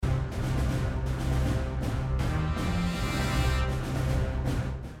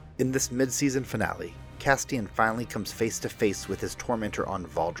In this mid-season finale, Castian finally comes face to face with his tormentor on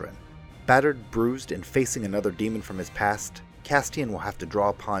Valdren. Battered, bruised, and facing another demon from his past, Castian will have to draw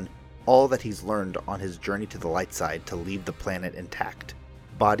upon all that he's learned on his journey to the light side to leave the planet intact,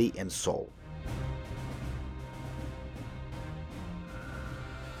 body and soul.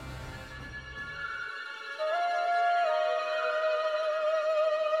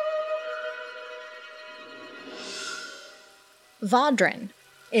 Valdren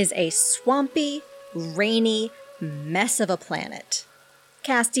is a swampy, rainy mess of a planet.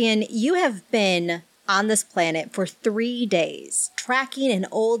 Castian, you have been on this planet for 3 days, tracking an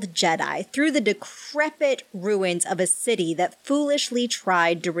old Jedi through the decrepit ruins of a city that foolishly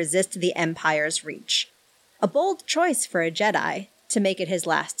tried to resist the Empire's reach. A bold choice for a Jedi to make it his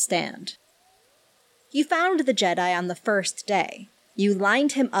last stand. You found the Jedi on the first day. You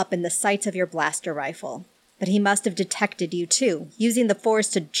lined him up in the sights of your blaster rifle. But he must have detected you too, using the Force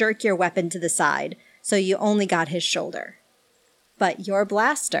to jerk your weapon to the side, so you only got his shoulder. But your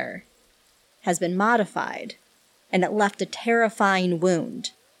blaster has been modified, and it left a terrifying wound.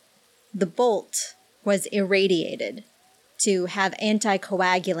 The bolt was irradiated to have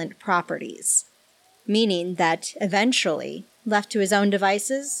anticoagulant properties, meaning that eventually, left to his own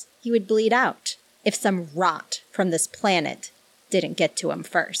devices, he would bleed out if some rot from this planet didn't get to him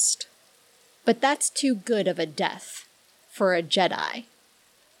first. But that's too good of a death for a Jedi.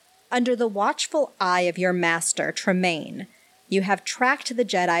 Under the watchful eye of your master, Tremaine, you have tracked the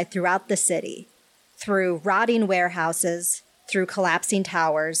Jedi throughout the city, through rotting warehouses, through collapsing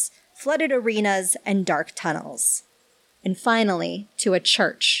towers, flooded arenas, and dark tunnels, and finally to a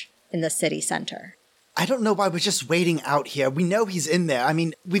church in the city center. I don't know why we're just waiting out here. We know he's in there. I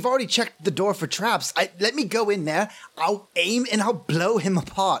mean, we've already checked the door for traps. Let me go in there. I'll aim and I'll blow him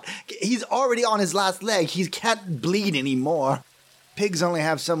apart. He's already on his last leg. He can't bleed anymore. Pigs only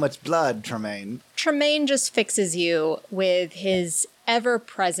have so much blood, Tremaine. Tremaine just fixes you with his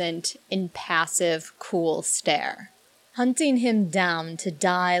ever-present, impassive, cool stare. Hunting him down to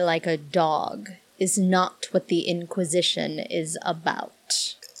die like a dog is not what the Inquisition is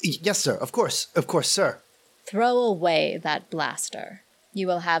about. Yes, sir. Of course, sir. Throw away that blaster. You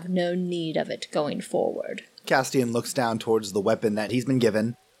will have no need of it going forward. Castian looks down towards the weapon that he's been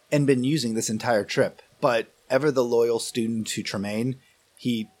given and been using this entire trip. But ever the loyal student to Tremaine,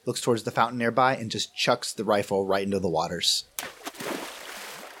 he looks towards the fountain nearby and just chucks the rifle right into the waters.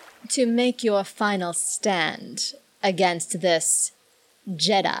 To make your final stand against this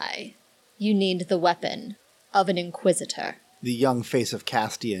Jedi, you need the weapon of an Inquisitor. The young face of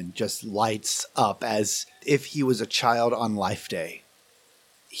Castian just lights up as if he was a child on Life Day.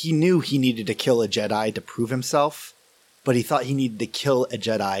 He knew he needed to kill a Jedi to prove himself, but he thought he needed to kill a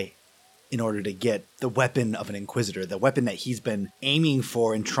Jedi in order to get the weapon of an Inquisitor, the weapon that he's been aiming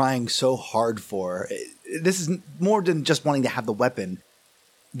for and trying so hard for. This is more than just wanting to have the weapon.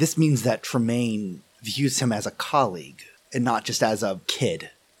 This means that Tremaine views him as a colleague and not just as a kid.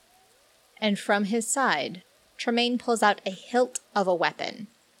 And from his side, Tremaine pulls out a hilt of a weapon,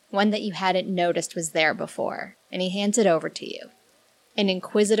 one that you hadn't noticed was there before, and he hands it over to you. An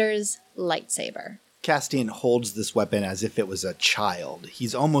Inquisitor's lightsaber. Castian holds this weapon as if it was a child.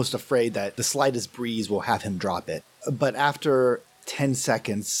 He's almost afraid that the slightest breeze will have him drop it. But after 10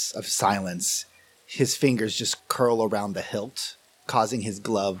 seconds of silence, his fingers just curl around the hilt, causing his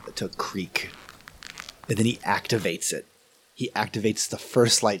glove to creak. And then he activates it. He activates the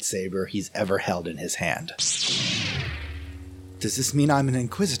first lightsaber he's ever held in his hand. Does this mean I'm an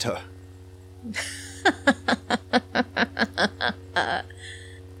Inquisitor?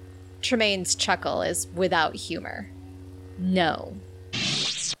 Tremaine's chuckle is without humor. No.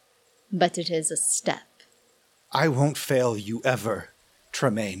 But it is a step. I won't fail you ever,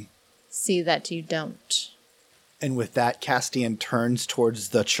 Tremaine. See that you don't. And with that, Castian turns towards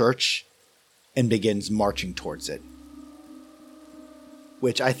the church and begins marching towards it.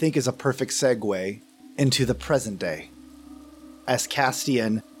 Which I think is a perfect segue into the present day, as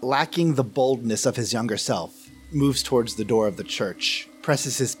Castian, lacking the boldness of his younger self, moves towards the door of the church,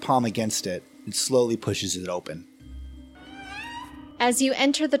 presses his palm against it, and slowly pushes it open. As you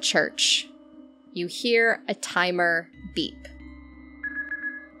enter the church, you hear a timer beep.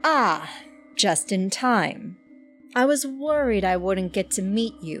 Ah, just in time. I was worried I wouldn't get to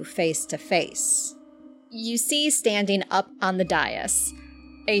meet you face to face. You see standing up on the dais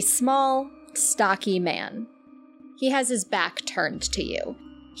a small, stocky man. He has his back turned to you.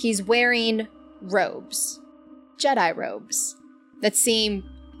 He's wearing robes, Jedi robes, that seem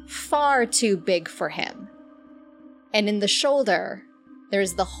far too big for him. And in the shoulder,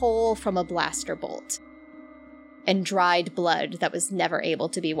 there's the hole from a blaster bolt. and dried blood that was never able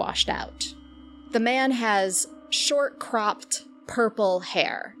to be washed out. The man has short-cropped purple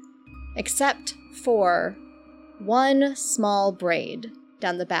hair, except for one small braid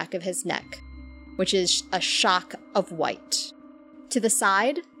down the back of his neck, which is a shock of white. To the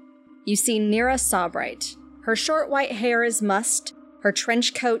side, you see Nira Sawbright. Her short white hair is mussed, her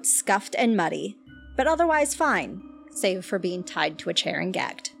trench coat scuffed and muddy, but otherwise fine, save for being tied to a chair and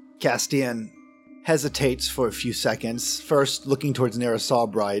gagged. Castian hesitates for a few seconds, first looking towards Nira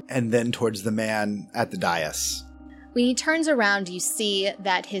Sawbright and then towards the man at the dais. When he turns around, you see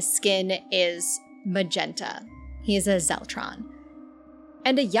that his skin is magenta. He is a Zeltron.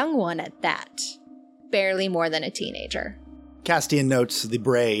 And a young one at that. Barely more than a teenager. Castian notes the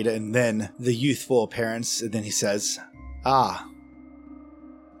braid and then the youthful appearance, and then he says, "Ah."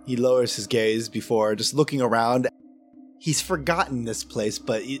 He lowers his gaze before just looking around. He's forgotten this place,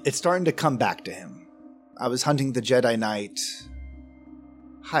 but it's starting to come back to him. I was hunting the Jedi Knight.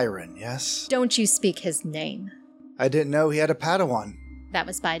 Hiron, yes? Don't you speak his name. I didn't know he had a Padawan. That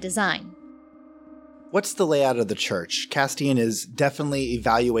was by design. What's the layout of the church? Castian is definitely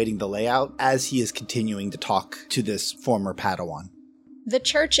evaluating the layout as he is continuing to talk to this former Padawan. The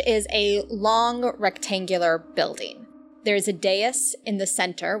church is a long rectangular building. There's a dais in the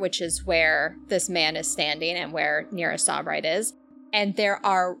center, which is where this man is standing and where Nira Sawbright is, and there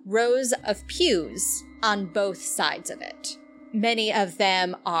are rows of pews on both sides of it. Many of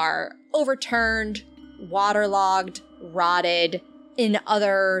them are overturned, waterlogged, rotted, in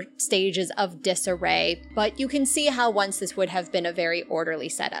other stages of disarray, but you can see how once this would have been a very orderly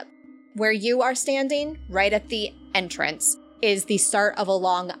setup. Where you are standing, right at the entrance, is the start of a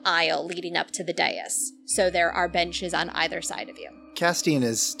long aisle leading up to the dais. So there are benches on either side of you. Castian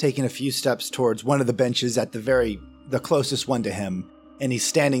is taking a few steps towards one of the benches at the closest one to him, and he's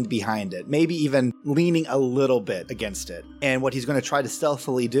standing behind it, maybe even leaning a little bit against it. And what he's going to try to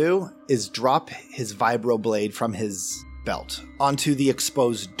stealthily do is drop his vibroblade from his belt onto the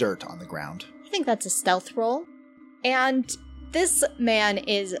exposed dirt on the ground. I think that's a stealth roll. And this man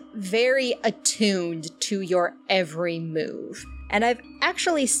is very attuned to your every move. And I've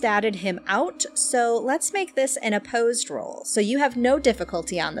actually statted him out, so let's make this an opposed roll. So you have no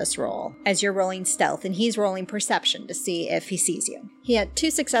difficulty on this roll, as you're rolling stealth, and he's rolling perception to see if he sees you. He had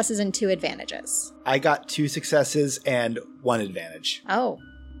 2 successes and 2 advantages. I got 2 successes and 1 advantage. Oh.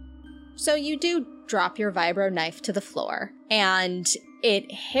 So you do drop your vibro knife to the floor, and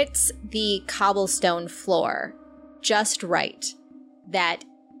it hits the cobblestone floor just right that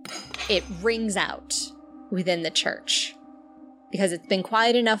it rings out within the church. Because it's been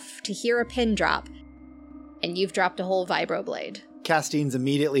quiet enough to hear a pin drop, and you've dropped a whole vibroblade. Castian's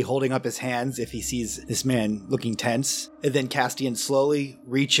immediately holding up his hands if he sees this man looking tense, and then Castian slowly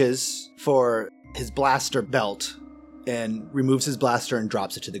reaches for his blaster belt and removes his blaster and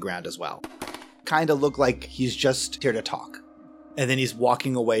drops it to the ground as well. Kind of look like he's just here to talk. And then he's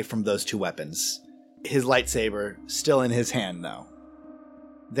walking away from those 2 weapons. His lightsaber still in his hand, though.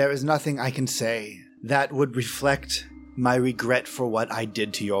 There is nothing I can say that would reflect my regret for what I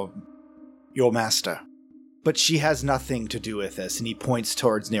did to your master. But she has nothing to do with this, and he points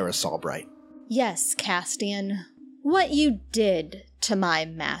towards Nira Sawbright. Yes, Castian. What you did to my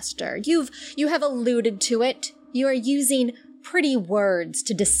master. You have alluded to it. You are using pretty words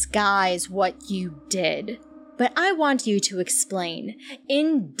to disguise what you did. But I want you to explain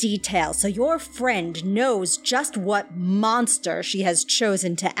in detail so your friend knows just what monster she has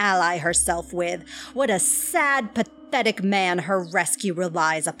chosen to ally herself with. What a sad, pathetic man her rescue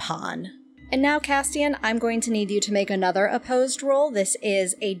relies upon. And now, Castian, I'm going to need you to make another opposed roll. This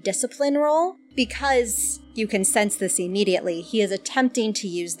is a discipline roll. Because you can sense this immediately, he is attempting to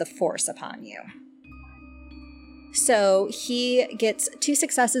use the Force upon you. So he gets 2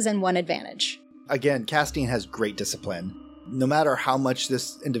 successes and 1 advantage. Again, Castian has great discipline. No matter how much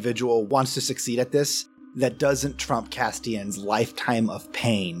this individual wants to succeed at this, that doesn't trump Castian's lifetime of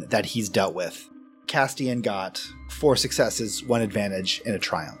pain that he's dealt with. Castian got 4 successes, 1 advantage, and a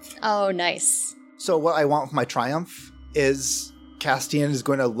triumph. Oh, nice. So what I want with my triumph is Castian is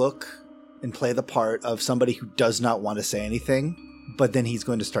going to look and play the part of somebody who does not want to say anything, but then he's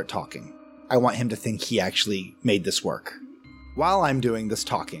going to start talking. I want him to think he actually made this work. While I'm doing this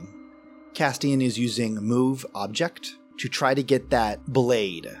talking, Castian is using Move Object to try to get that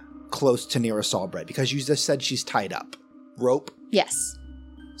blade close to Nira Sawbright, because you just said she's tied up. Rope? Yes.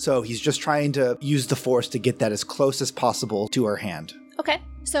 So he's just trying to use the Force to get that as close as possible to her hand. Okay,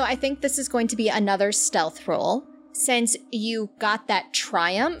 so I think this is going to be another stealth roll. Since you got that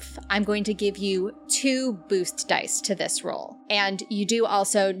triumph, I'm going to give you 2 boost dice to this roll. And you do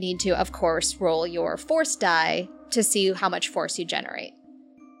also need to, of course, roll your Force die to see how much force you generate.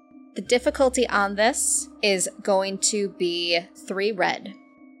 The difficulty on this is going to be 3 red.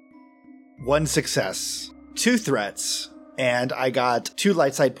 1 success, 2 threats, and I got 2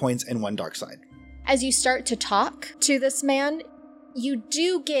 light side points and 1 dark side. As you start to talk to this man, you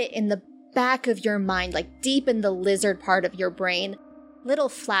do get in the back of your mind, like deep in the lizard part of your brain, little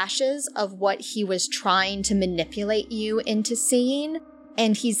flashes of what he was trying to manipulate you into seeing,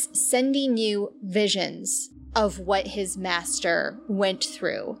 and he's sending you visions of what his master went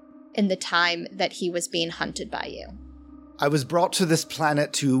through in the time that he was being hunted by you. I was brought to this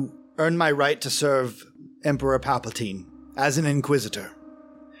planet to earn my right to serve Emperor Palpatine as an Inquisitor.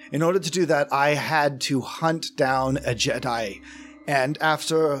 In order to do that, I had to hunt down a Jedi, and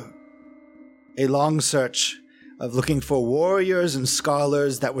after a long search of looking for warriors and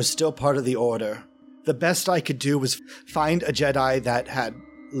scholars that were still part of the Order, the best I could do was find a Jedi that had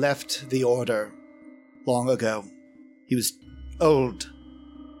left the Order long ago. He was old.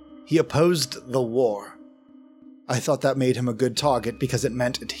 He opposed the war. I thought that made him a good target because it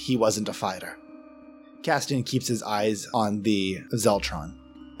meant he wasn't a fighter. Castian keeps his eyes on the Zeltron.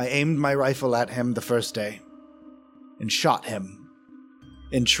 I aimed my rifle at him the first day and shot him.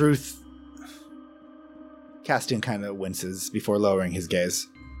 In truth, Castian kind of winces before lowering his gaze.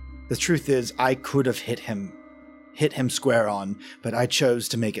 The truth is, I could have hit him square on, but I chose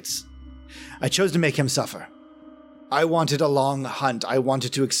to make him suffer. I wanted a long hunt. I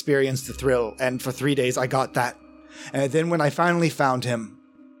wanted to experience the thrill, and for 3 days I got that. And then when I finally found him,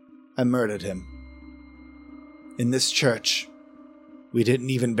 I murdered him. In this church, we didn't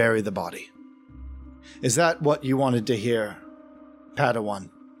even bury the body. Is that what you wanted to hear, Padawan?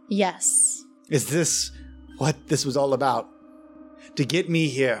 Yes. Is this what this was all about? To get me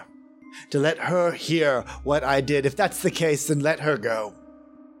here? To let her hear what I did? If that's the case, then let her go.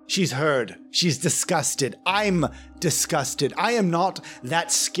 She's heard. She's disgusted. I'm disgusted. I am not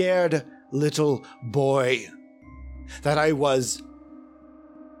that scared little boy that I was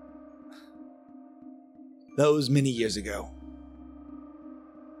those many years ago.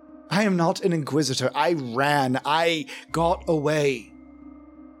 I am not an Inquisitor. I ran. I got away.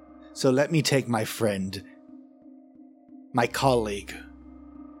 So let me take my friend, my colleague,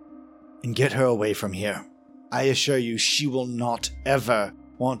 and get her away from here. I assure you, she will not ever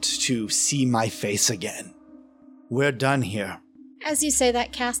want to see my face again. We're done here. As you say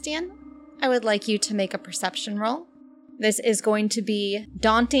that, Castian, I would like you to make a perception roll. This is going to be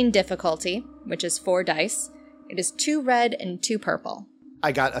daunting difficulty, which is 4 dice. It is 2 red and 2 purple.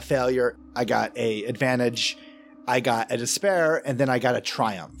 I got a failure, I got a advantage, I got a despair, and then I got a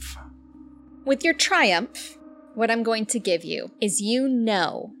triumph. With your triumph, what I'm going to give you is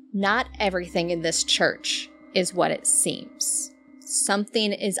not everything in this church is what it seems.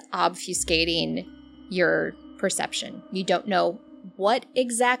 Something is obfuscating your perception. You don't know what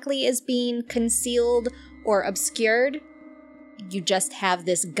exactly is being concealed or obscured. You just have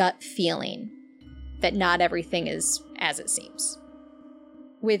this gut feeling that not everything is as it seems.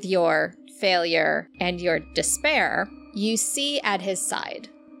 With your failure and your despair, you see at his side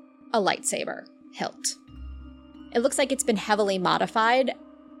a lightsaber hilt. It looks like it's been heavily modified,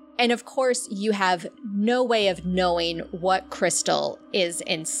 and of course you have no way of knowing what crystal is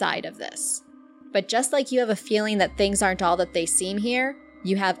inside of this. But just like you have a feeling that things aren't all that they seem here,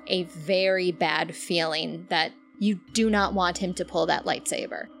 you have a very bad feeling that you do not want him to pull that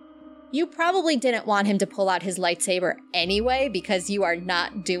lightsaber. You probably didn't want him to pull out his lightsaber anyway because you are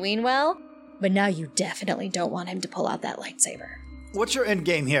not doing well, but now you definitely don't want him to pull out that lightsaber. What's your end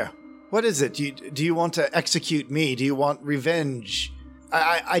game here? What is it? Do you want to execute me? Do you want revenge?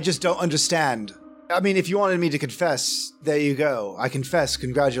 I just don't understand. I mean, if you wanted me to confess, there you go. I confess,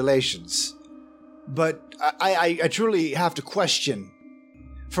 congratulations. But I truly have to question.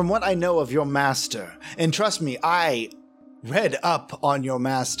 From what I know of your master, and trust me, I read up on your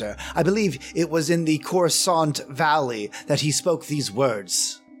master. I believe it was in the Coruscant Valley that he spoke these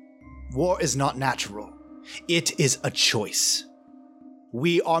words. War is not natural. It is a choice.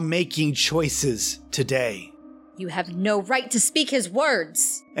 We are making choices today. You have no right to speak his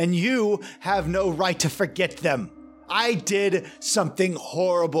words. And you have no right to forget them. I did something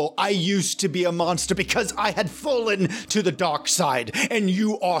horrible. I used to be a monster because I had fallen to the dark side, and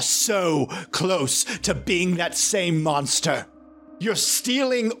you are so close to being that same monster. You're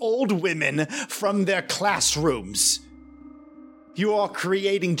stealing old women from their classrooms. You are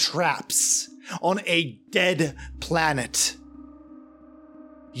creating traps on a dead planet.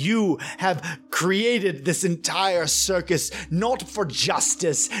 You have created this entire circus not for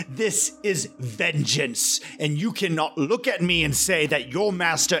justice. This is vengeance. And you cannot look at me and say that your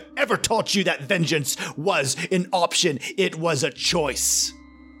master ever taught you that vengeance was an option. It was a choice.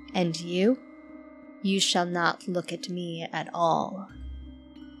 And you shall not look at me at all.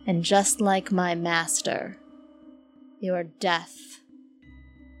 And just like my master, your death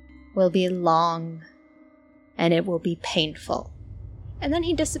will be long, and it will be painful. And then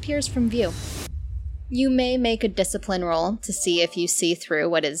he disappears from view. You may make a discipline roll to see if you see through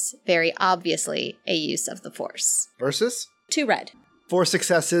what is very obviously a use of the Force. Versus? 2 red. 4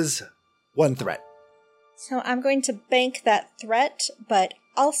 successes, 1 threat. So I'm going to bank that threat, but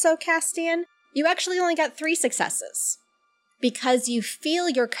also, Castian, you actually only got 3 successes. Because you feel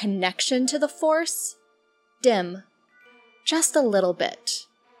your connection to the Force dim just a little bit.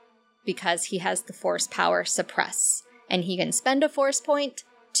 Because he has the Force power suppress. And he can spend a Force point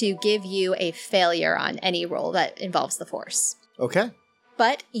to give you a failure on any roll that involves the Force. Okay.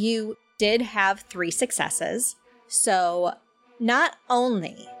 But you did have 3 successes, so not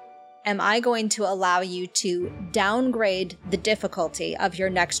only am I going to allow you to downgrade the difficulty of your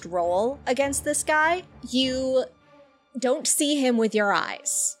next roll against this guy, you don't see him with your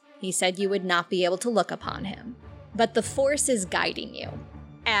eyes. He said you would not be able to look upon him. But the Force is guiding you,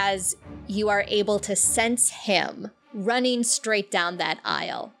 as you are able to sense him running straight down that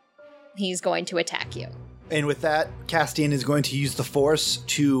aisle. He's going to attack you. And with that, Castian is going to use the Force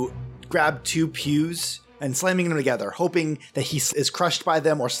to grab 2 pews and slamming them together, hoping that he is crushed by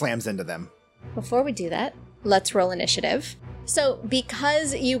them or slams into them. Before we do that, let's roll initiative. So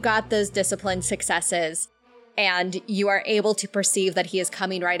because you got those discipline successes and you are able to perceive that he is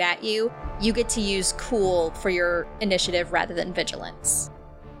coming right at you, you get to use cool for your initiative rather than vigilance.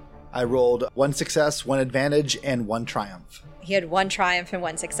 I rolled 1 success, 1 advantage, and 1 triumph. He had 1 triumph and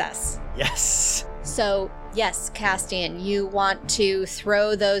 1 success. Yes. So, yes, Castian, you want to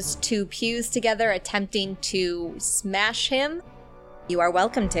throw those 2 pews together, attempting to smash him? You are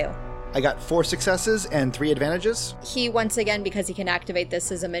welcome to. I got 4 successes and 3 advantages. He, once again, because he can activate this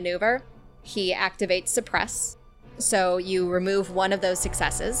as a maneuver, he activates suppress. So you remove 1 of those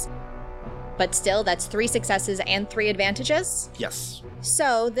successes. But still, that's 3 successes and 3 advantages? Yes.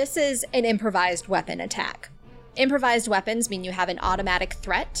 So this is an improvised weapon attack. Improvised weapons mean you have an automatic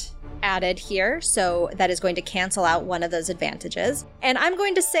threat added here, so that is going to cancel out 1 of those advantages. And I'm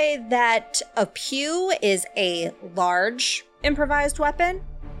going to say that a pew is a large improvised weapon,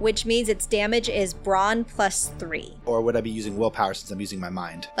 which means its damage is brawn plus 3. Or would I be using willpower since I'm using my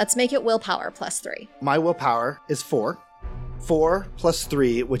mind? Let's make it willpower plus 3. My willpower is 4. 4 plus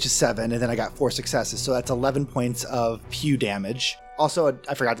 3, which is 7, and then I got 4 successes, so that's 11 points of pew damage. Also,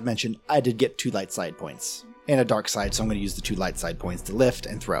 I forgot to mention, I did get 2 light side points and a dark side, so I'm going to use the 2 light side points to lift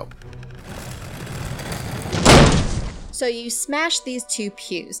and throw. So you smash these 2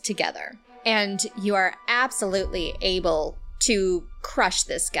 pews together, and you are absolutely able to crush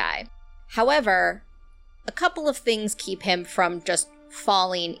this guy. However, a couple of things keep him from just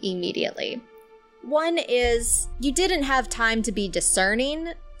falling immediately. One is you didn't have time to be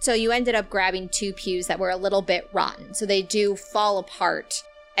discerning, so you ended up grabbing 2 pews that were a little bit rotten, so they do fall apart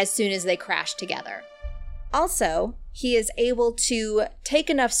as soon as they crash together. Also, he is able to take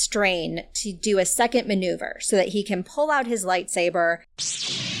enough strain to do a second maneuver so that he can pull out his lightsaber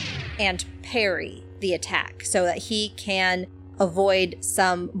and parry the attack so that he can avoid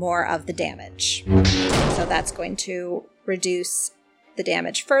some more of the damage. So that's going to reduce the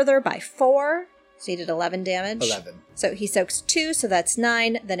damage further by 4. So he did 11 damage. 11. So he soaks 2, so that's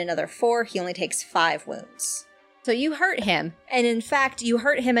 9, then another 4. He only takes 5 wounds. So you hurt him, and in fact, you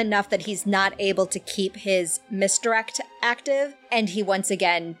hurt him enough that he's not able to keep his misdirect active, and he once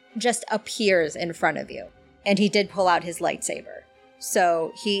again just appears in front of you. And he did pull out his lightsaber.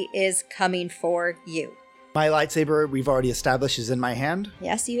 So he is coming for you. My lightsaber, we've already established, is in my hand.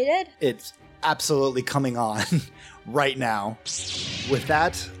 Yes, you did. It's absolutely coming on right now. With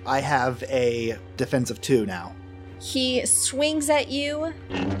that, I have a defense of 2 now. He swings at you,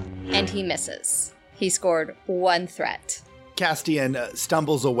 and he misses. He scored 1 threat. Castian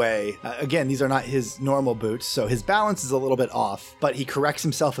stumbles away. Again, these are not his normal boots, so his balance is a little bit off, but he corrects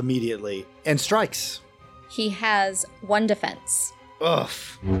himself immediately and strikes. He has 1 defense. Ugh.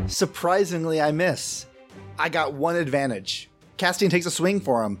 Surprisingly, I miss. I got 1 advantage. Castian takes a swing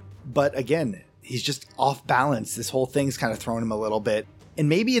for him, but again, he's just off balance. This whole thing's kind of thrown him a little bit. And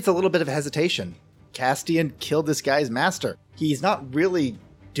maybe it's a little bit of hesitation. Castian killed this guy's master. He's not really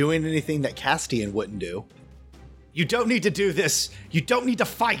doing anything that Castian wouldn't do. You don't need to do this. You don't need to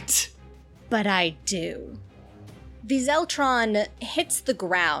fight. But I do. The Zeltron hits the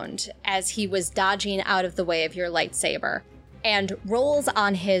ground as he was dodging out of the way of your lightsaber and rolls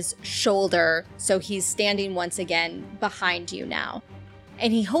on his shoulder, so he's standing once again behind you now.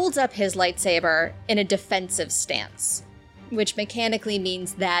 And he holds up his lightsaber in a defensive stance, which mechanically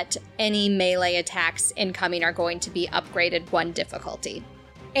means that any melee attacks incoming are going to be upgraded 1 difficulty.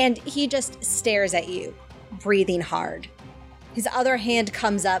 And he just stares at you, breathing hard. His other hand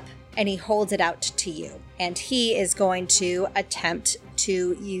comes up and he holds it out to you. And he is going to attempt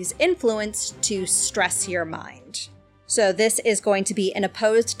to use influence to stress your mind. So this is going to be an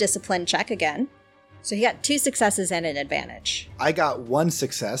opposed discipline check again. So he got 2 successes and an advantage. I got 1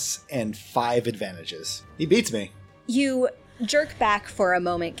 success and 5 advantages. He beats me. You jerk back for a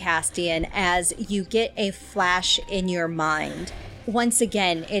moment, Castian, as you get a flash in your mind. Once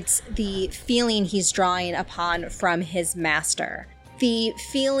again, it's the feeling he's drawing upon from his master. The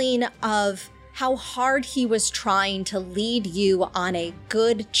feeling of how hard he was trying to lead you on a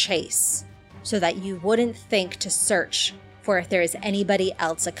good chase so that you wouldn't think to search for if there is anybody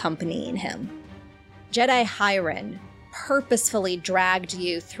else accompanying him. Jedi Hiron purposefully dragged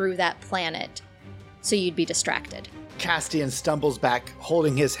you through that planet so you'd be distracted. Castian stumbles back,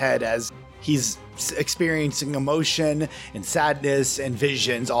 holding his head as he's experiencing emotion and sadness and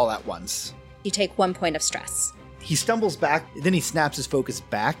visions all at once. You take 1 point of stress. He stumbles back, then he snaps his focus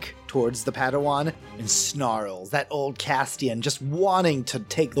back towards the Padawan and snarls, that old Castian just wanting to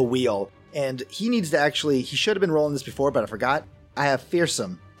take the wheel. And he needs to he should have been rolling this before, but I forgot. I have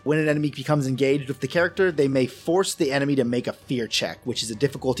Fearsome. When an enemy becomes engaged with the character, they may force the enemy to make a fear check, which is a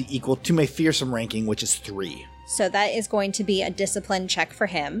difficulty equal to my Fearsome ranking, which is 3. So that is going to be a discipline check for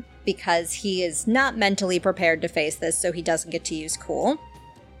him, because he is not mentally prepared to face this, so he doesn't get to use Cool.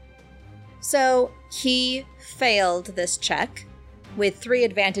 So he failed this check with 3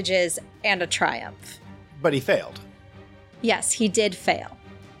 advantages and a triumph. But he failed. Yes, he did fail.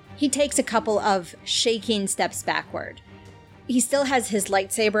 He takes a couple of shaking steps backward. He still has his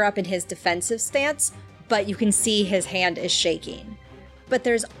lightsaber up in his defensive stance, but you can see his hand is shaking. But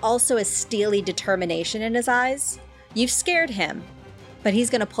there's also a steely determination in his eyes. You've scared him, but he's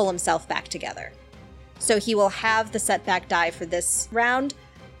going to pull himself back together. So he will have the setback die for this round,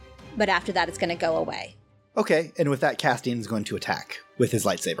 but after that it's going to go away. Okay, and with that, Castian is going to attack with his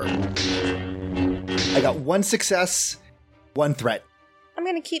lightsaber. I got 1 success, 1 threat. I'm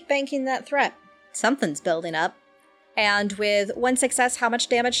going to keep banking that threat. Something's building up. And with 1 success, how much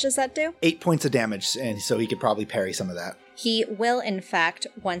damage does that do? 8 points of damage, and so he could probably parry some of that. He will, in fact,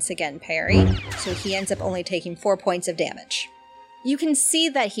 once again parry, so he ends up only taking 4 points of damage. You can see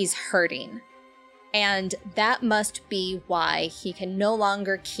that he's hurting, and that must be why he can no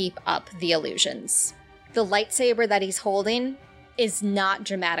longer keep up the illusions. The lightsaber that he's holding is not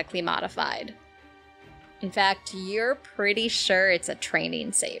dramatically modified. In fact, you're pretty sure it's a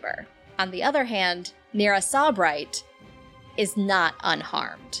training saber. On the other hand, Nira Sawbright is not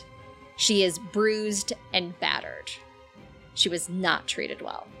unharmed. She is bruised and battered. She was not treated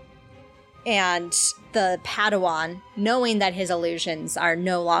well. And the Padawan, knowing that his illusions are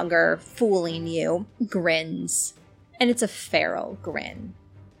no longer fooling you, grins. And it's a feral grin.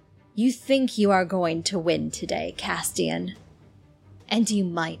 You think you are going to win today, Castian. And you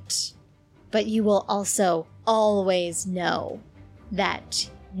might. But you will also always know that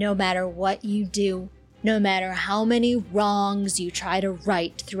no matter what you do, no matter how many wrongs you try to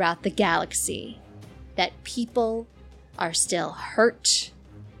right throughout the galaxy, that people are still hurt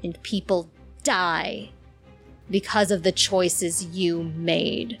and people die because of the choices you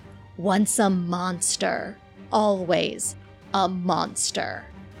made. Once a monster, always a monster.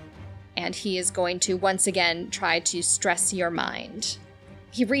 And he is going to once again try to stress your mind.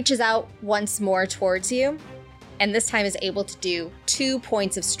 He reaches out once more towards you, and this time is able to do 2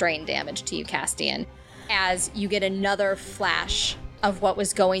 points of strain damage to you, Castian, as you get another flash of what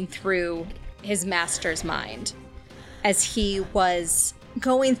was going through his master's mind. As he was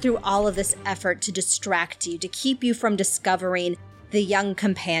going through all of this effort to distract you, to keep you from discovering the young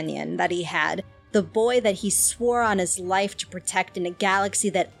companion that he had, the boy that he swore on his life to protect in a galaxy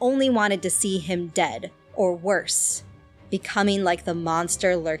that only wanted to see him dead, or worse, becoming like the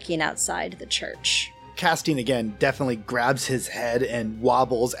monster lurking outside the church. Castian, again, definitely grabs his head and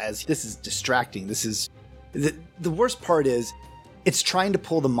wobbles as this is distracting. This is... The worst part is, it's trying to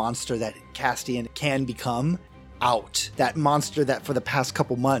pull the monster that Castian can become out. That monster that for the past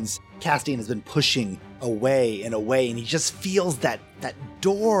couple months, Castian has been pushing away, and he just feels that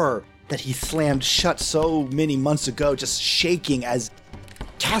door that he slammed shut so many months ago just shaking as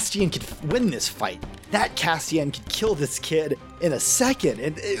Castian could win this fight. that Castian could kill this kid in a second.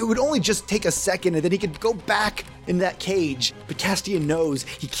 And it would only just take a second, and then he could go back in that cage. But Castian knows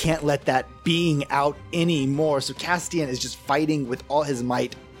he can't let that being out anymore. So Castian is just fighting with all his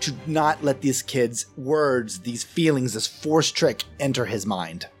might to not let these kids' words, these feelings, this force trick enter his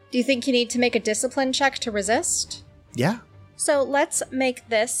mind. Do you think you need to make a discipline check to resist? Yeah. So let's make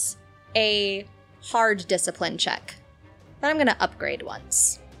this a hard discipline check. But I'm going to upgrade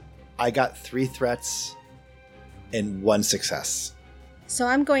once. I got 3 threats and 1 success. So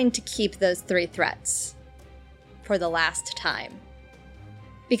I'm going to keep those 3 threats for the last time.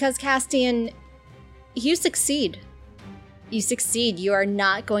 Because Castian, you succeed. You succeed. You are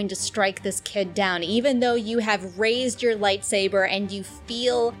not going to strike this kid down, even though you have raised your lightsaber and you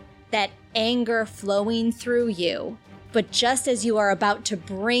feel that anger flowing through you. But just as you are about to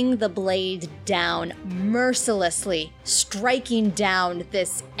bring the blade down, mercilessly striking down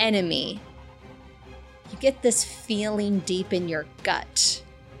this enemy, you get this feeling deep in your gut.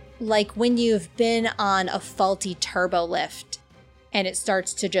 Like when you've been on a faulty turbo lift and it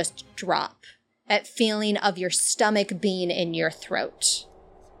starts to just drop. That feeling of your stomach being in your throat.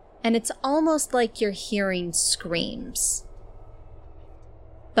 And it's almost like you're hearing screams.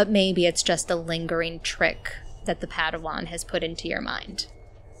 But maybe it's just a lingering trick that the Padawan has put into your mind.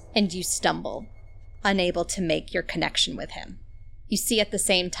 And you stumble, unable to make your connection with him. You see at the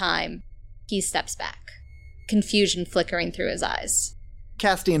same time, he steps back, confusion flickering through his eyes.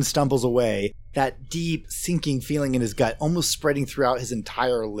 Castian stumbles away, that deep, sinking feeling in his gut almost spreading throughout his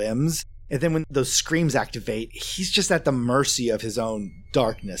entire limbs. And then when those screams activate, he's just at the mercy of his own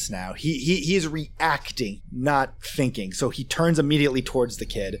darkness now. He is reacting, not thinking. So he turns immediately towards the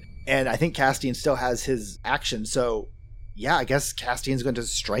kid. And I think Castian still has his action. So yeah, I guess Castian's going to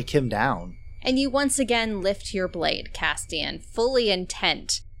strike him down. And you once again lift your blade, Castian, fully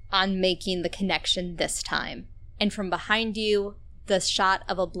intent on making the connection this time. And from behind you, the shot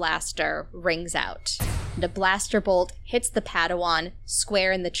of a blaster rings out. And a blaster bolt hits the Padawan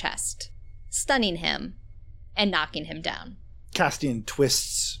square in the chest, stunning him and knocking him down. Castian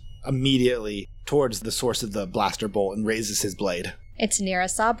twists immediately towards the source of the blaster bolt and raises his blade. It's Nira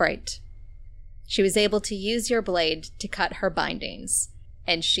Sabright. She was able to use your blade to cut her bindings,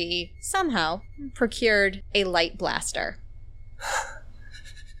 and she somehow procured a light blaster.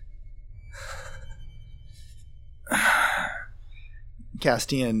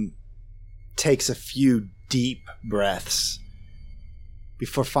 Castian takes a few deep breaths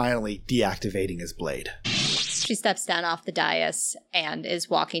before finally deactivating his blade. She steps down off the dais and is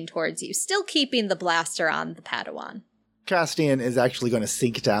walking towards you, still keeping the blaster on the Padawan. Castian is actually going to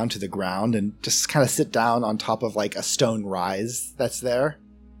sink down to the ground and just kind of sit down on top of like a stone rise that's there.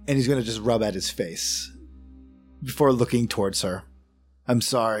 And he's going to just rub at his face before looking towards her. I'm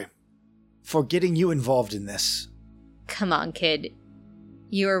sorry for getting you involved in this. Come on, kid.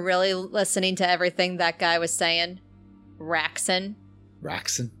 You were really listening to everything that guy was saying? Raxon?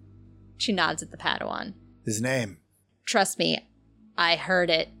 Raxon? She nods at the Padawan. His name. Trust me, I heard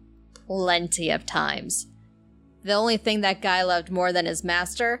it plenty of times. The only thing that guy loved more than his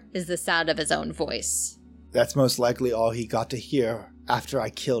master is the sound of his own voice. That's most likely all he got to hear after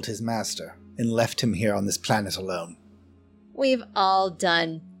I killed his master and left him here on this planet alone. We've all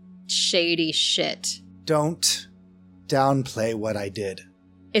done shady shit. Don't downplay what I did.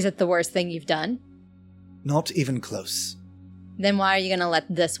 Is it the worst thing you've done? Not even close. Then why are you gonna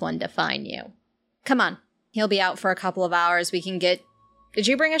let this one define you? Come on. He'll be out for a couple of hours. We can get... Did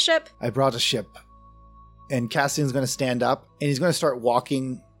you bring a ship? I brought a ship. And Castian's going to stand up, and he's going to start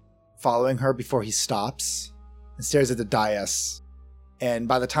walking, following her before he stops, and stares at the dais. And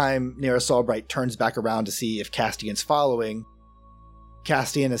by the time Nira Sabright turns back around to see if Castian's following,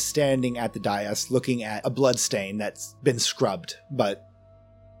 Castian is standing at the dais looking at a bloodstain that's been scrubbed, but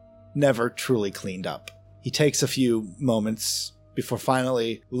never truly cleaned up. He takes a few moments before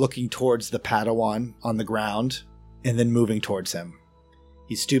finally looking towards the Padawan on the ground, and then moving towards him.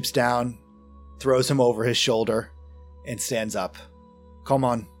 He stoops down, throws him over his shoulder, and stands up. Come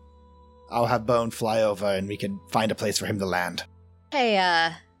on. I'll have Bone fly over and we can find a place for him to land.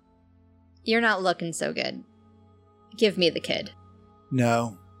 Hey, you're not looking so good. Give me the kid.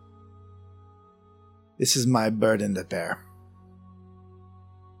 No. This is my burden to bear.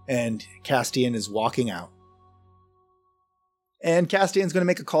 And Castian is walking out. And Castian's going to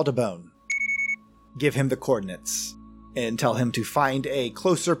make a call to Bone. Give him the coordinates. And tell him to find a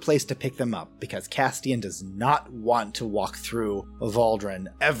closer place to pick them up, because Castian does not want to walk through Valdren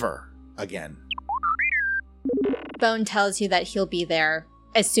ever again. Bone tells you that he'll be there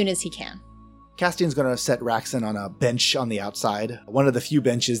as soon as he can. Castian's going to set Raxon on a bench on the outside, one of the few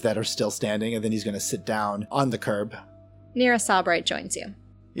benches that are still standing, and then he's going to sit down on the curb. Nira Sawbright joins you.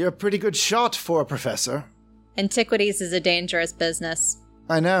 You're a pretty good shot for a professor. Antiquities is a dangerous business.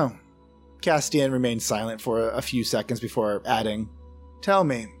 I know. Castian remained silent for a few seconds before adding, Tell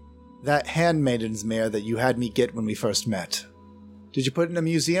me, that handmaiden's mare that you had me get when we first met, did you put it in a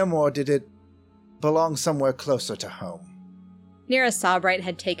museum or did it belong somewhere closer to home? Nira Sawbright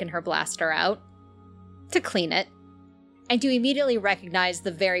had taken her blaster out to clean it, and you immediately recognize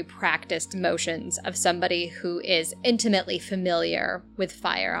the very practiced motions of somebody who is intimately familiar with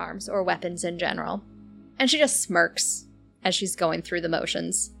firearms or weapons in general. And she just smirks as she's going through the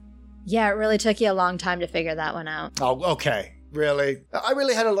motions. Yeah, it really took you a long time to figure that one out. Oh, okay. Really? I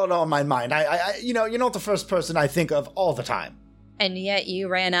really had a lot on my mind. You're not the first person I think of all the time. And yet you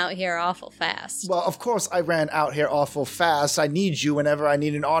ran out here awful fast. Well, of course I ran out here awful fast. I need you whenever I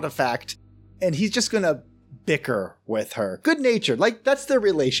need an artifact. And he's just gonna bicker with her. Good-natured. Like, that's their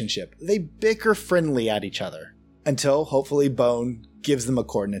relationship. They bicker friendly at each other. Until, hopefully, Bone gives them a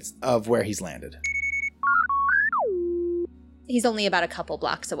coordinates of where he's landed. He's only about a couple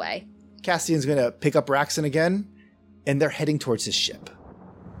blocks away. Castian's gonna pick up Raxon again, and they're heading towards his ship.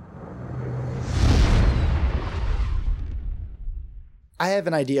 I have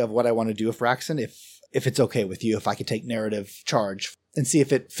an idea of what I want to do with Raxon, if it's okay with you, if I could take narrative charge and see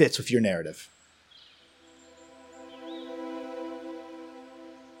if it fits with your narrative.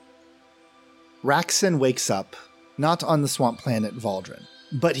 Raxon wakes up, not on the swamp planet Valdrin,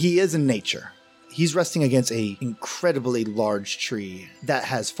 but he is in nature. He's resting against an incredibly large tree that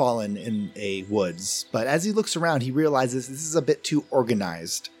has fallen in a woods, but as he looks around, he realizes this is a bit too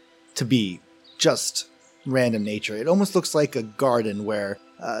organized to be just random nature. It almost looks like a garden where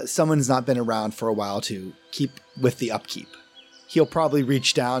someone's not been around for a while to keep with the upkeep. He'll probably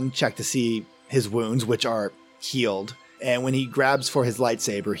reach down, check to see his wounds, which are healed, and when he grabs for his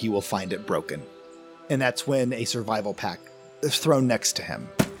lightsaber, he will find it broken. And that's when a survival pack is thrown next to him.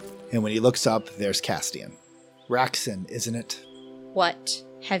 And when he looks up, there's Castian. Raxon, isn't it? What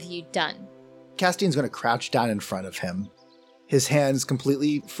have you done? Castian's going to crouch down in front of him, his hands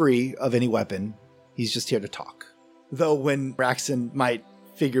completely free of any weapon. He's just here to talk. Though when Raxon might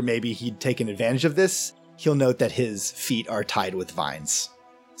figure maybe he'd taken advantage of this, he'll note that his feet are tied with vines.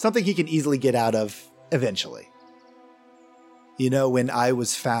 Something he can easily get out of eventually. You know, when I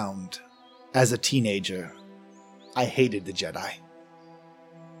was found as a teenager, I hated the Jedi.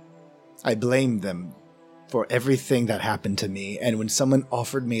 I blamed them for everything that happened to me, and when someone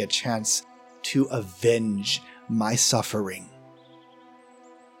offered me a chance to avenge my suffering,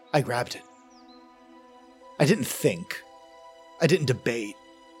 I grabbed it. I didn't think. I didn't debate.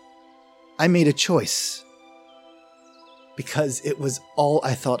 I made a choice. Because it was all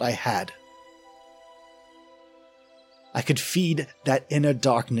I thought I had. I could feed that inner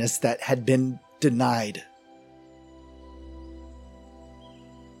darkness that had been denied.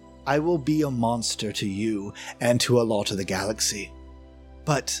 I will be a monster to you and to a lot of the galaxy.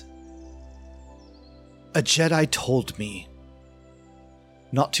 But a Jedi told me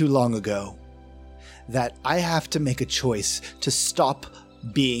not too long ago that I have to make a choice to stop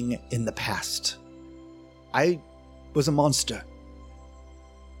being in the past. I was a monster.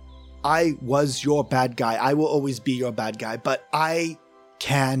 I was your bad guy. I will always be your bad guy, but I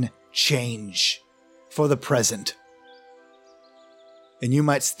can change for the present. And you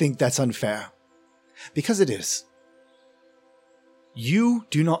might think that's unfair, because it is. You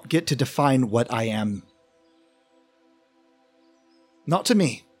do not get to define what I am. Not to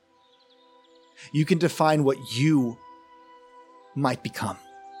me. You can define what you might become.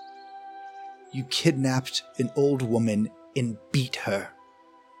 You kidnapped an old woman and beat her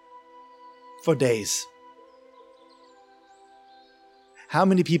for days. How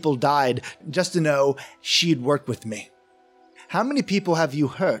many people died just to know she'd worked with me? How many people have you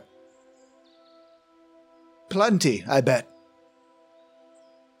hurt? Plenty, I bet.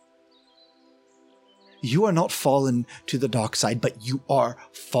 You are not fallen to the dark side, but you are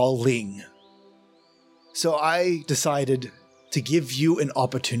falling. So I decided to give you an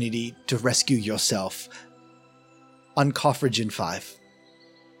opportunity to rescue yourself on Kofragen 5.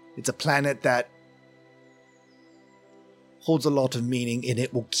 It's a planet that holds a lot of meaning, and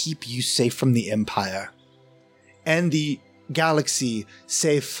it will keep you safe from the Empire and the galaxy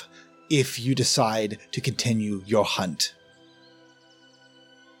safe if you decide to continue your hunt.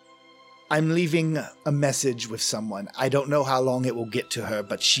 I'm leaving a message with someone. I don't know how long it will get to her,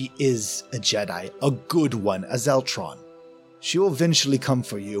 but she is a Jedi, a good one, a Zeltron. She will eventually come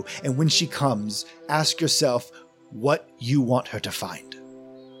for you, and when she comes, ask yourself what you want her to find.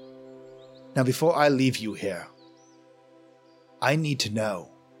 Now, before I leave you here, I need to know,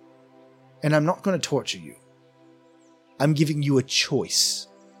 and I'm not going to torture you. I'm giving you a choice.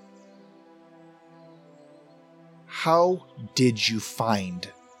 How did you find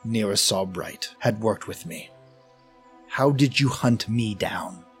Nearasol Bright had worked with me? How did you hunt me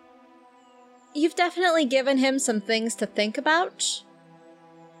down? You've definitely given him some things to think about.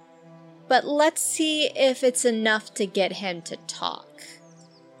 But let's see if it's enough to get him to talk.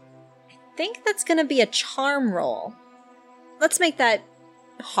 I think that's going to be a charm roll. Let's make that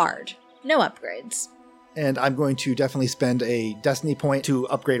hard. No upgrades. And I'm going to definitely spend a destiny point to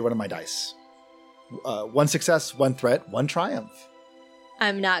upgrade one of my dice. 1 success, 1 threat, 1 triumph.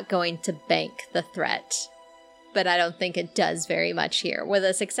 I'm not going to bank the threat, but I don't think it does very much here. With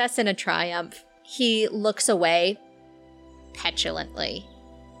a success and a triumph, he looks away petulantly.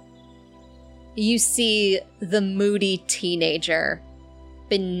 You see the moody teenager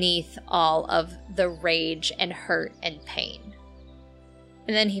beneath all of the rage and hurt and pain.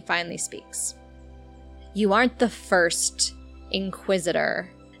 And then he finally speaks. You aren't the first Inquisitor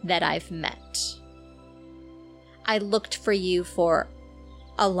that I've met. I looked for you for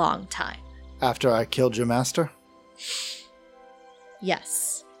a long time. After I killed your master?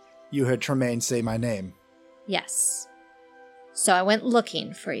 Yes. You heard Tremaine say my name. Yes. So I went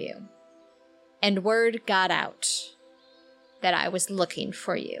looking for you. And word got out that I was looking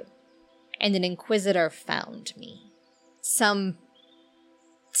for you. And an Inquisitor found me. Some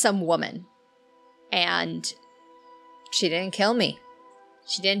woman. And she didn't kill me.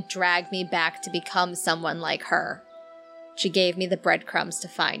 She didn't drag me back to become someone like her. She gave me the breadcrumbs to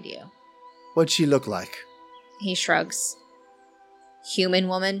find you. What'd she look like? He shrugs. Human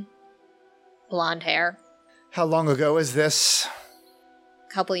woman. Blonde hair. How long ago is this?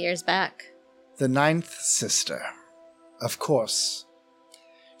 Couple years back. The 9th sister. Of course.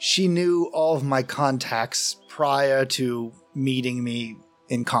 She knew all of my contacts prior to meeting me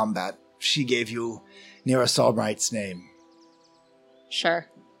in combat. She gave you Nearasol Bright's name. Sure.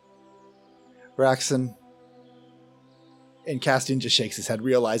 Raxon. And Castian just shakes his head,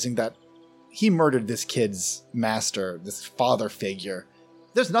 realizing that he murdered this kid's master, this father figure.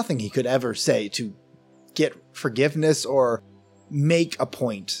 There's nothing he could ever say to get forgiveness or make a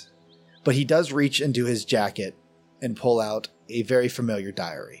point. But he does reach into his jacket and pull out a very familiar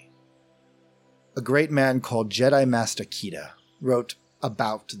diary. A great man called Jedi Master Kida wrote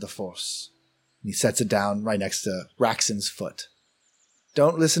about the Force. He sets it down right next to Raxon's foot.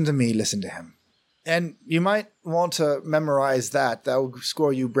 Don't listen to me, listen to him. And you might want to memorize that. That will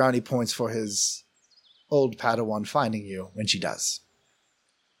score you brownie points for his old Padawan finding you when she does.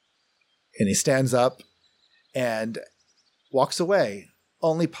 And he stands up and walks away,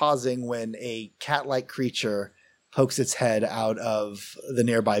 only pausing when a cat-like creature pokes its head out of the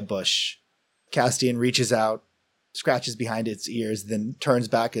nearby bush. Castian reaches out, scratches behind its ears, then turns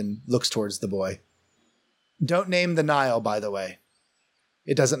back and looks towards the boy. Don't name the Nile, by the way.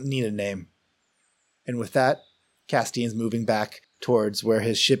 It doesn't need a name. And with that, Castian's moving back towards where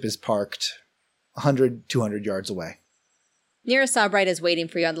his ship is parked, 100, 200 yards away. Nearasol Bright is waiting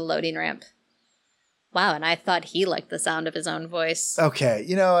for you on the loading ramp. Wow, and I thought he liked the sound of his own voice. Okay,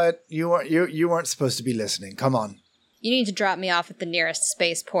 you know what? You weren't supposed to be listening. Come on. You need to drop me off at the nearest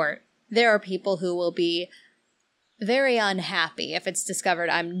spaceport. There are people who will be very unhappy if it's discovered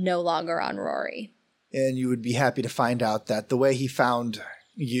I'm no longer on Rory. And you would be happy to find out that the way he found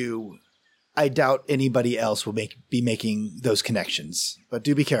you, I doubt anybody else will be making those connections. But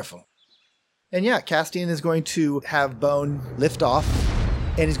do be careful. And yeah, Castian is going to have Bone lift off,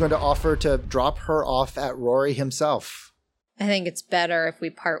 and he's going to offer to drop her off at Rory himself. I think it's better if we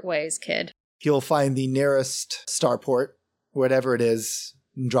part ways, kid. He'll find the nearest starport, whatever it is,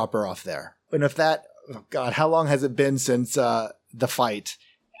 and drop her off there. And if that, oh God, how long has it been since the fight?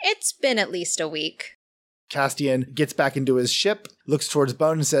 It's been at least a week. Castian gets back into his ship, looks towards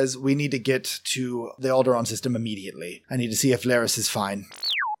Bone and says, we need to get to the Alderaan system immediately. I need to see if Laris is fine.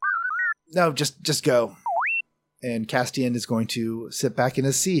 No, just go. And Castian is going to sit back in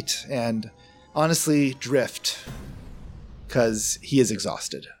his seat and honestly drift, because he is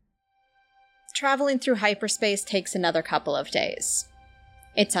exhausted. Traveling through hyperspace takes another couple of days.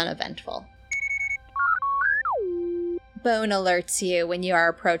 It's uneventful. Bone alerts you when you are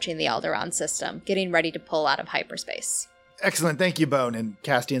approaching the Alderaan system, getting ready to pull out of hyperspace. Excellent, thank you, Bone. And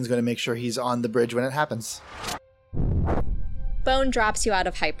Castian's going to make sure he's on the bridge when it happens. Bone drops you out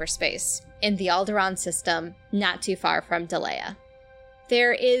of hyperspace, in the Alderaan system, not too far from Delea.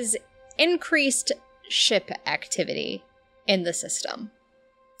 There is increased ship activity in the system.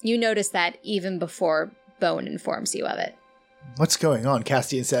 You notice that even before Bone informs you of it. What's going on?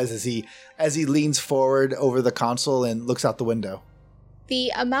 Castian says as he leans forward over the console and looks out the window.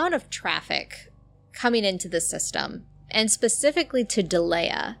 The amount of traffic coming into the system, and specifically to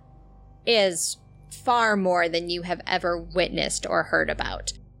Delea, is far more than you have ever witnessed or heard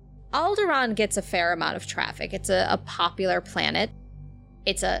about. Alderaan gets a fair amount of traffic. It's a popular planet.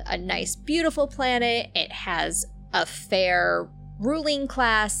 It's a nice, beautiful planet. It has a fair ruling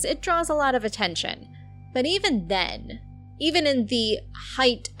class. It draws a lot of attention. But even then, even in the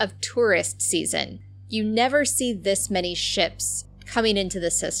height of tourist season, you never see this many ships coming into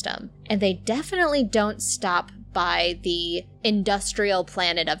the system. And they definitely don't stop by the industrial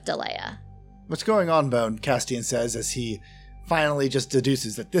planet of Delea. What's going on, Bone? Castian says as he finally just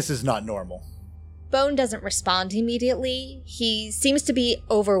deduces that this is not normal. Bone doesn't respond immediately. He seems to be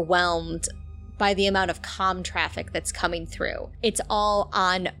overwhelmed by the amount of comm traffic that's coming through. It's all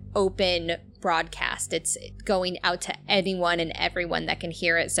on open broadcast. It's going out to anyone and everyone that can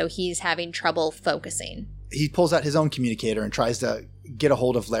hear it, so he's having trouble focusing. He pulls out his own communicator and tries to get a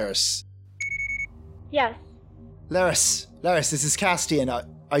hold of Laris. Yes. Laris, this is Castian.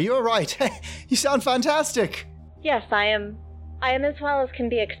 Are you alright? You sound fantastic. Yes, I am as well as can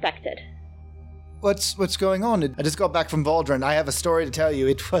be expected. What's going on? I just got back from Valdren. I have a story to tell you.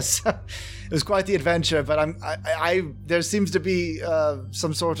 It was quite the adventure, but there seems to be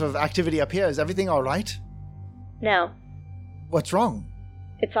some sort of activity up here. Is everything all right? No. What's wrong?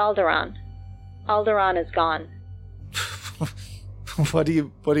 It's Alderaan. Alderaan is gone. What do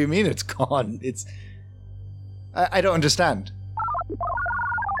you mean it's gone? I don't understand.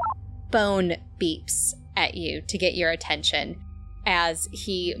 Bone beeps at you to get your attention as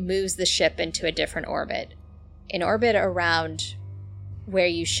he moves the ship into a different orbit. An orbit around where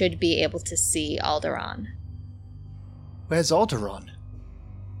you should be able to see Alderaan. Where's Alderaan?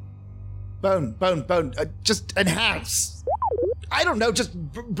 Bone, just enhance! I don't know, just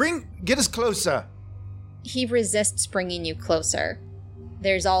get us closer. He resists bringing you closer.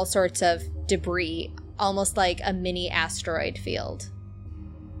 There's all sorts of debris, almost like a mini asteroid field.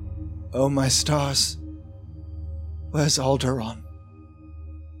 Oh my stars. Where's Alderaan?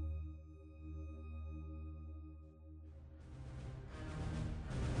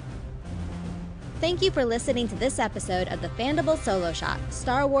 Thank you for listening to this episode of the Fandible Solo Shot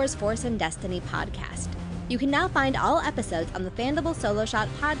Star Wars Force and Destiny podcast. You can now find all episodes on the Fandible Solo Shot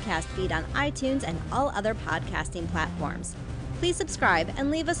podcast feed on iTunes and all other podcasting platforms. Please subscribe and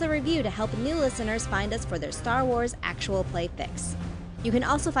leave us a review to help new listeners find us for their Star Wars actual play fix. You can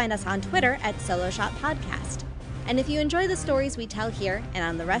also find us on Twitter at Solo Shot Podcast. And if you enjoy the stories we tell here and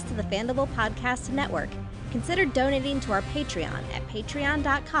on the rest of the Fandible Podcast Network, consider donating to our Patreon at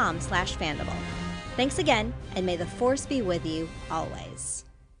patreon.com/Fandible. Thanks again, and may the Force be with you always.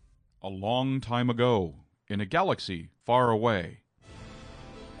 A long time ago, in a galaxy far away,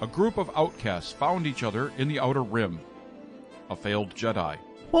 a group of outcasts found each other in the Outer Rim. A failed Jedi.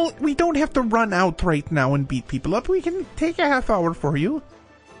 Well, we don't have to run out right now and beat people up. We can take a half hour for you.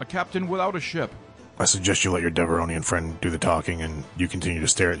 A captain without a ship. I suggest you let your Deveronian friend do the talking and you continue to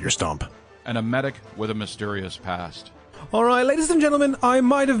stare at your stump. And a medic with a mysterious past. Alright, ladies and gentlemen, I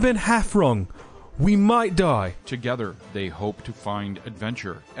might have been half wrong. We might die. Together, they hope to find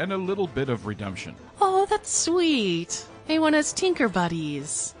adventure and a little bit of redemption. Oh, that's sweet. They want us Tinker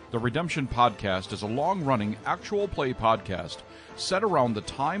Buddies. The Redemption Podcast is a long-running actual play podcast set around the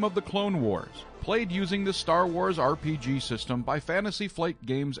time of the Clone Wars, played using the Star Wars RPG system by Fantasy Flight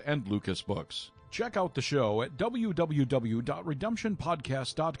Games and Lucas Books. Check out the show at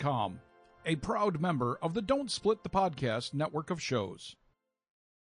www.redemptionpodcast.com, a proud member of the Don't Split the Podcast network of shows.